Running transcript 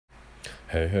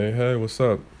Hey, hey, hey, what's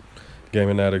up?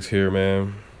 Gaming Addicts here,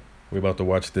 man. We about to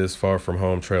watch this Far From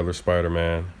Home trailer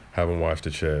Spider-Man. Haven't watched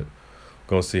it yet.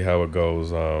 Gonna see how it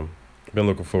goes. Been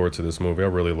looking forward to this movie. I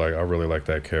really like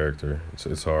that character.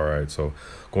 It's all right. So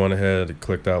go on ahead,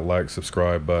 click that like,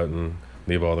 subscribe button,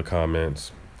 leave all the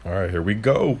comments. All right, here we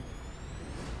go.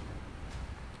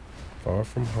 Far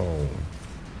From Home.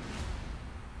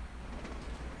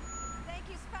 Thank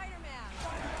you, Spider-Man.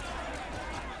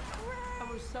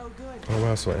 That was so good. Oh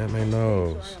wow, so Aunt May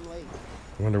knows. Sorry I'm late.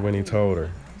 Wonder when he told her.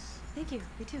 Thank you.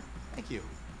 Me too. Thank you.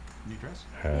 New dress?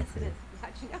 Yes, Happy. it is.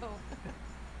 How'd you know?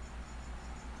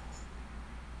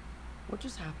 What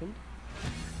just happened?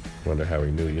 Wonder how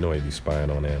he knew. You know he'd be spying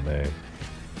on Aunt May.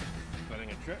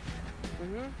 Planning a trip?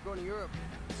 Mm-hmm. Going to Europe.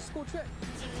 It's a school trip. Did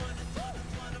you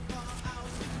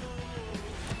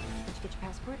get your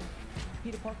passport?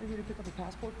 Peter Parker here to pick up a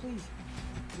passport, please.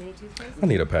 Mini toothpaste? I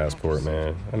need a passport,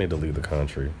 man. I need to leave the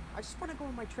country. I just want to go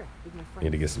on my trip with my friends.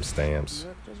 Need to get some stamps.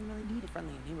 Europe doesn't really need a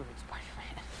friendly neighborhood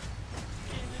Spider-Man.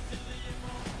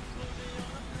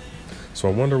 So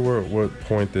I wonder what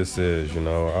point this is. You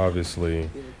know,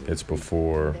 obviously it's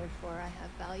before, Therefore, I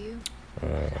have value.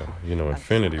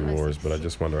 Infinity Wars. But I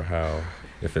just wonder how,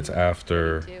 if it's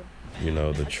after, Too.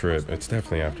 the trip. It's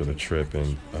definitely after the trip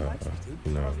and,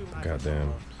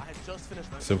 goddamn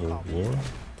Civil War.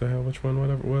 The hell, which one?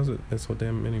 Whatever was it? It's so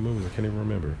damn many movies. I can't even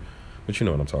remember. But you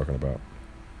know what I'm talking about.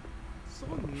 So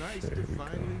nice There to we go.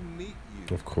 finally meet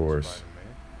you. Of course.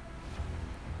 Spider-Man.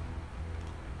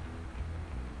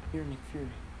 Here, Nick Fury.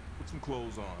 Put some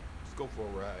clothes on. Let's go for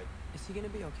a ride. Is he gonna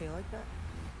be okay like that?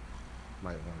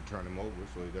 Might want to turn him over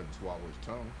so he doesn't swallow his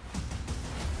tongue.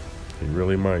 He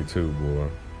really might too, boy.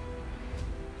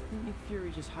 Nick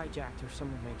Fury just hijacked her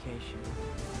summer vacation.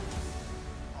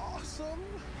 Awesome.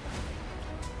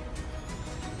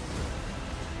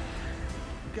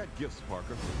 You got gifts,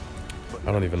 Parker. But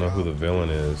I don't even know who the villain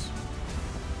is.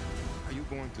 Are you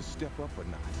going to step up or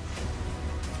not?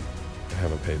 I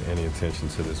haven't paid any attention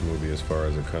to this movie as far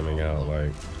as it coming out,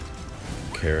 like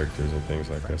characters and things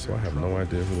like that. So I have no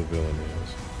idea who the villain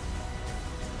is.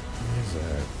 What is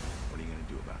that? What are you going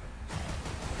to do about it?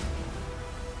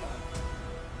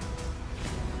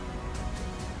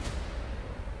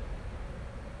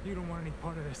 You don't want any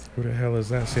part of this. Who the hell is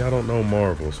that? See, I don't know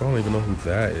Marvel, so I don't even know who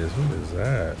that is. Who is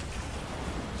that?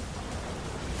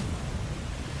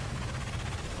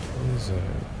 What is that?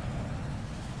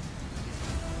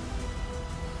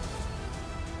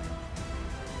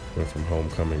 Went from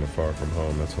Homecoming to Far From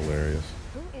Home. That's hilarious.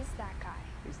 Who is that guy?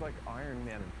 He's like Iron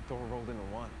Man and Thor rolled into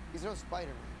one. He's no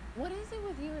Spider-Man. What is it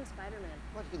with you and Spider-Man?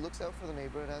 What? He looks out for the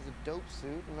neighborhood, has a dope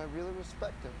suit, and I really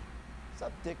respect him. What's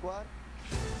up, dickwad?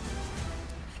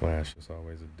 Flash is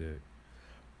always a dick.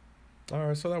 All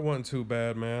right, so that wasn't too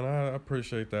bad, man. I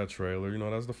appreciate that trailer. You know,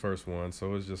 that's the first one,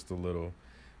 so it's just a little,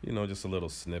 just a little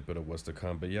snippet of what's to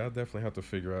come. But yeah, I definitely have to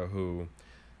figure out who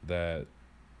that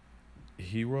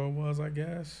hero was, I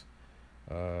guess,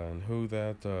 and who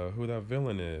that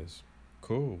villain is.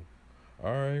 Cool.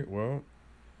 All right, well,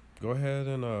 go ahead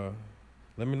and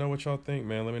let me know what y'all think,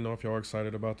 man. Let me know if y'all are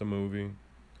excited about the movie.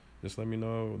 Just let me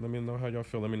know how y'all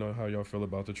feel. Let me know how y'all feel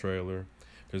about the trailer.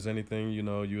 If there's anything you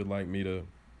would like me to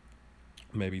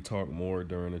maybe talk more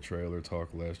during the trailer,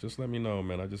 talk less, just let me know,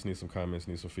 man. I just need some comments,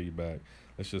 need some feedback.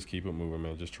 Let's just keep it moving,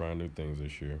 man. Just trying new things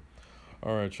this year.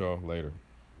 All right, y'all. Later.